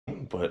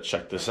But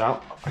check this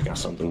out. I got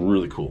something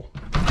really cool.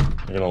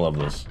 You're gonna love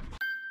this.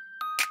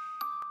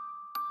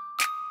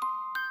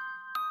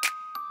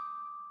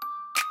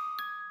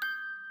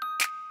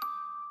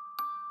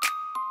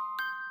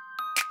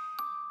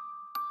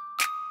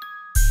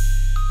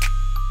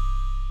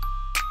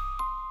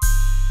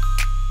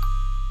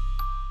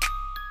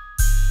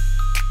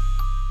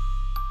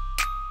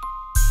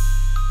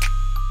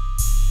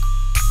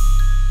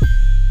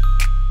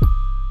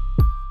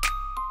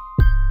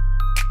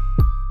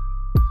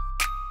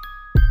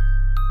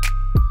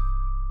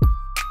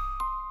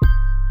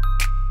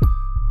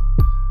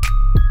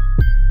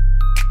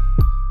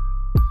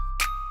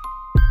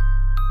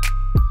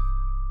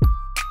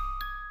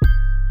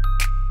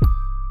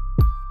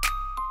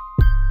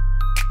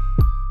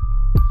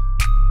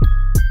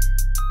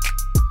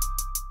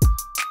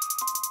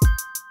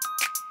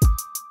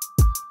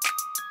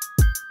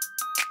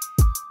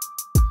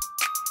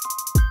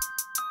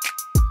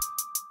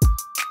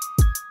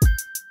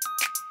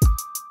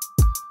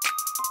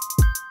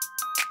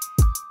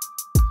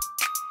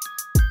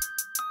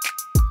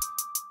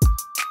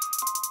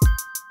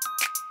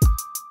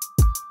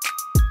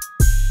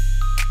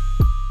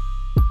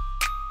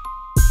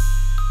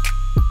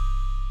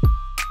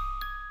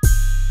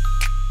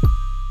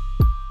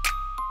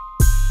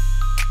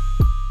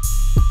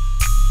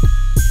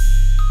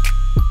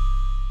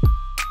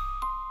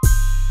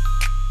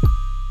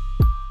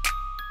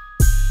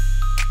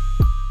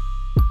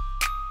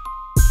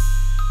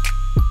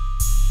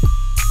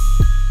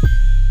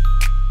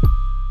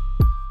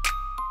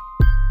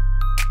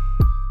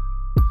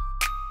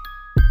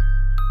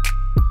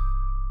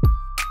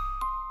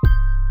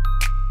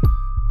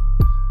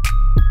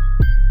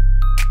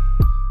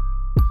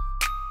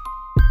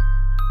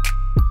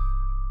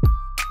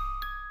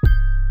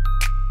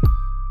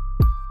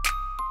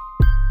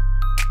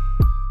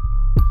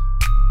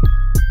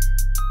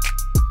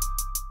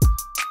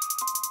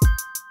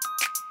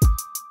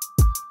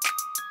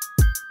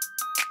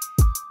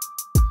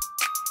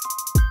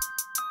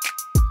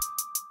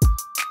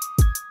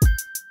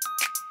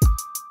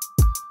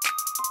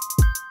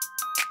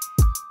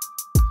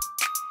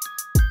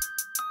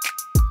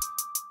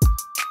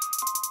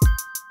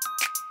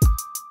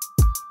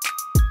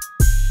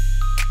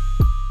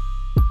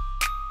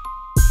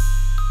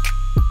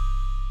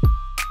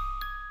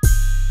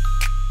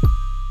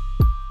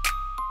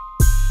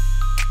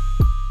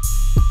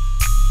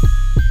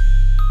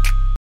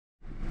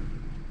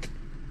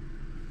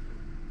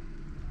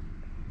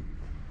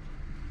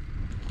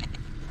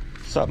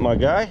 What's up, my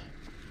guy?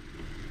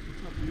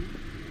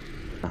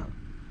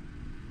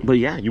 But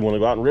yeah, you want to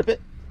go out and rip it?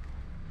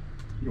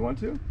 You want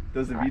to?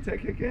 Does the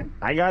VTEC kick in?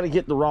 I got to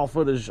get the raw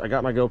footage. I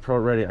got my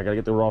GoPro ready. I got to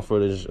get the raw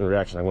footage and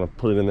reaction. I'm going to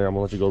put it in there. I'm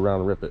going to let you go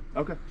around and rip it.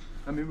 Okay.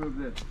 Let me move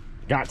this.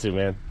 Got to,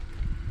 man.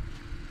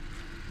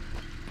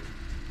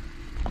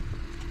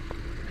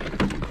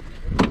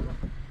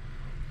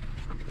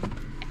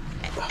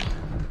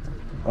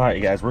 All right,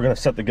 you guys, we're going to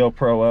set the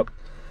GoPro up.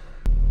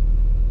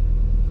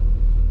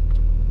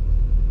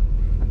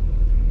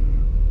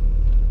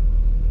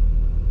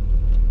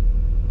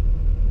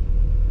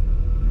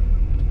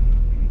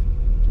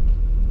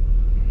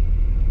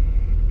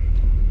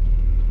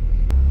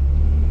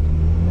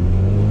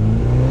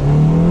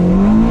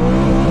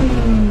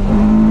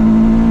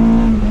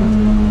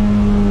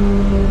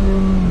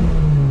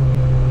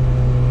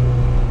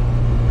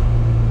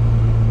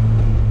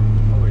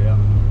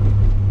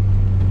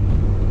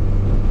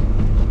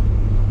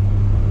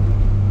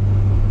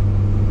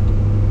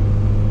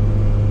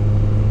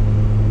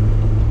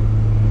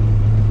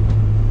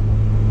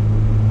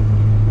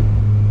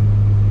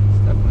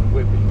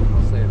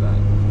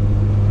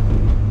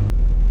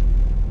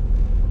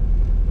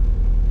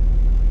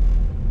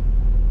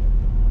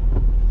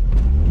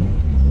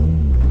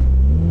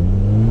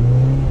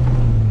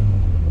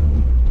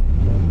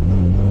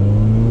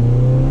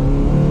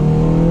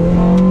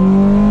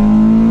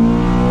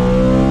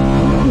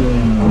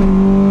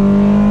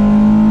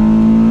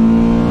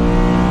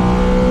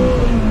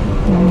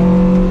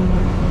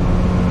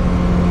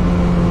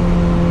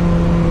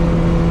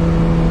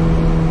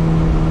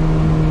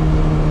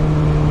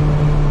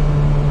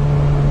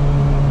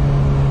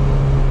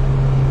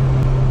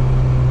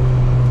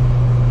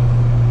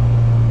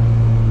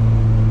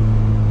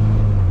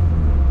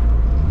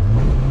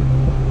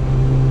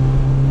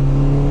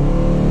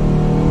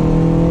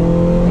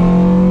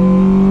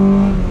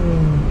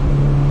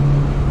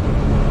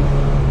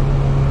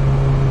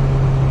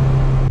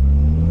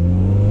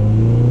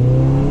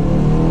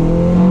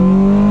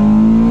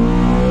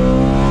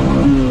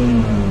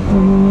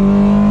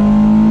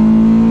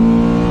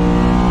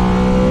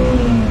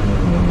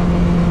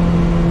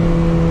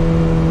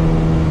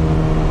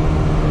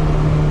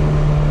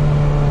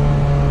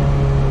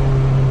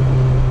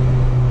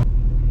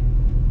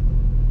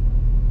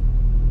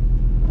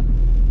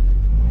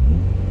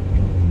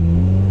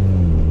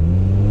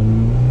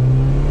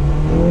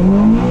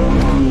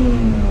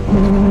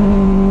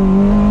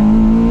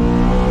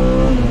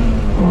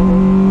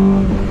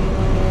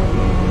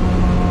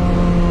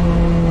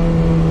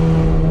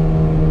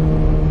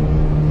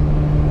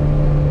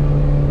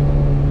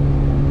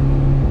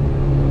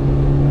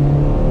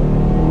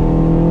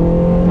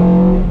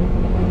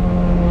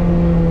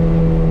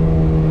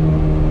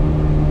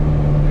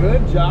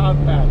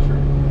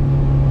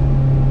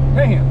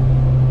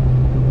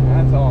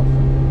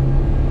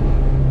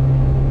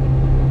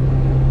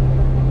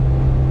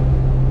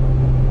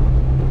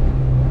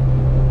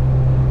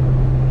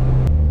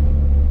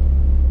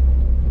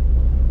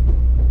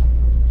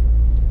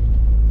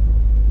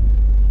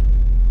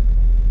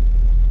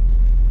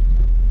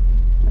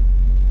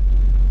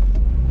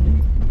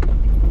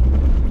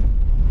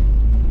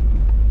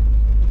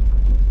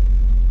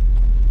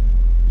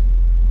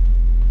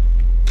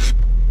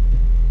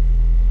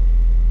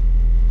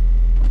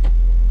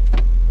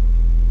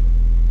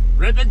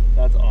 ripping?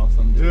 That's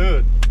awesome,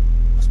 dude.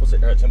 What's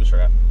the air temperature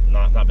at?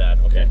 Not bad.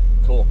 Okay,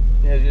 cool.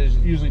 Yeah,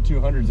 usually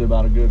 200 is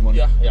about a good one.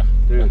 Yeah.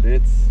 Dude,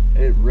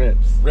 it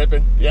rips.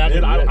 Ripping. Yeah,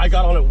 dude, I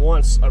got on it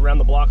once around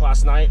the block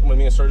last night when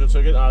me and Sergio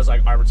took it. I was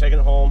like, all right, we're taking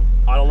it home.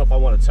 I don't know if I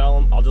want to tell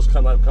him. I'll just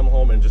come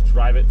home and just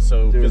drive it.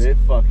 So, dude, it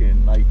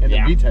fucking, like, and the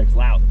VTEC's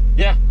loud.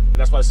 Yeah,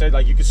 that's why I said,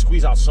 like, you could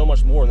squeeze out so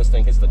much more when this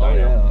thing hits the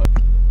dyno.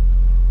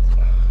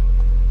 Yeah.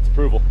 It's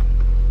approval.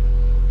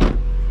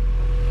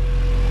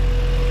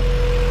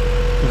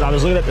 Because I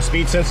was looking at the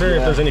speed sensor,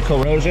 if there's any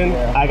corrosion.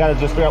 I got to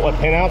just figure out what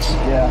pinouts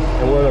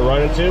and where to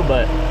run into,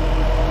 but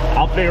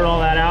I'll figure all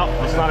that out.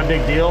 It's not a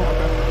big deal.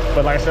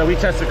 But like I said, we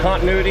tested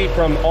continuity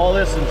from all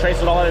this and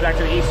traced it all the way back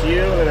to the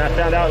ECU, and I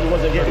found out it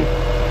wasn't getting...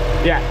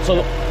 Yeah, so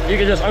you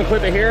can just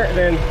unclip it here, and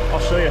then I'll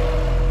show you.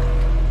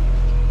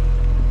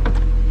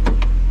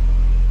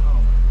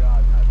 Oh my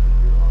God,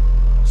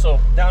 that's So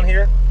down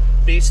here,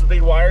 these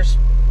big wires,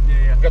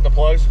 got the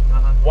plugs,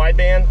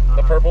 wideband,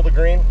 the purple, the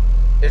green,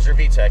 is your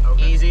VTEC.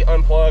 Easy,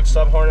 unplug,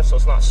 sub-harness, so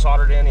it's not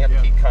soldered in. You have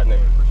to keep cutting it.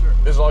 for sure.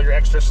 This is all your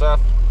extra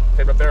stuff.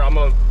 Tape up there. I'm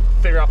going to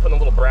figure out putting a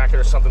little bracket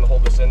or something to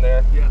hold this in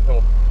there. Yeah. And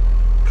we'll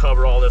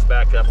cover all this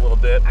back up a little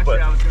bit. Actually,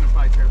 but I was going to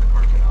probably tear the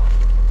carpet out.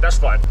 that's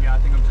fine. Yeah, I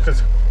think I'm just going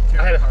to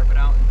tear the carpet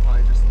out and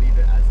probably just leave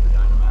it as the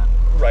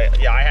dyno. Right.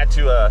 Yeah, I had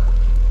to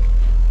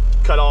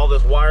cut all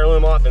this wire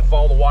loom off and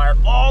follow the wire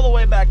all the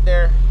way back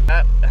there.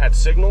 That had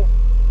signal,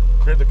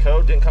 cleared the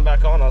code, didn't come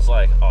back on. I was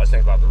like, oh, this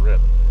thing's about to rip.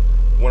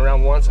 Went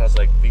around once and I was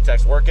like,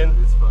 VTEC's working.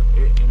 It's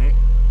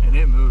and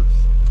it moves.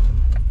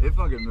 It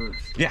fucking moves.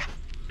 Yeah.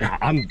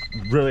 I'm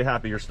really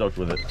happy you're stoked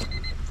with it.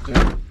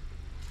 Yeah.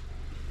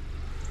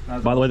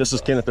 By the way, this is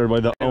Kenneth,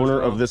 everybody, the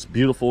owner of this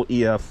beautiful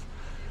EF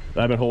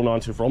that I've been holding on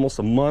to for almost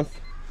a month.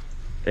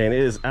 And it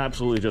is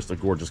absolutely just a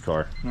gorgeous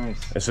car.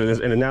 Nice. And so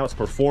and now it's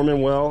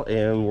performing well,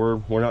 and we're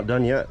not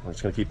done yet. We're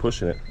just gonna keep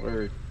pushing it.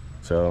 Word.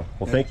 So,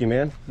 well, thank you,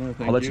 man. No,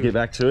 I'll let you get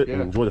back to it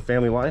and enjoy the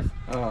family life.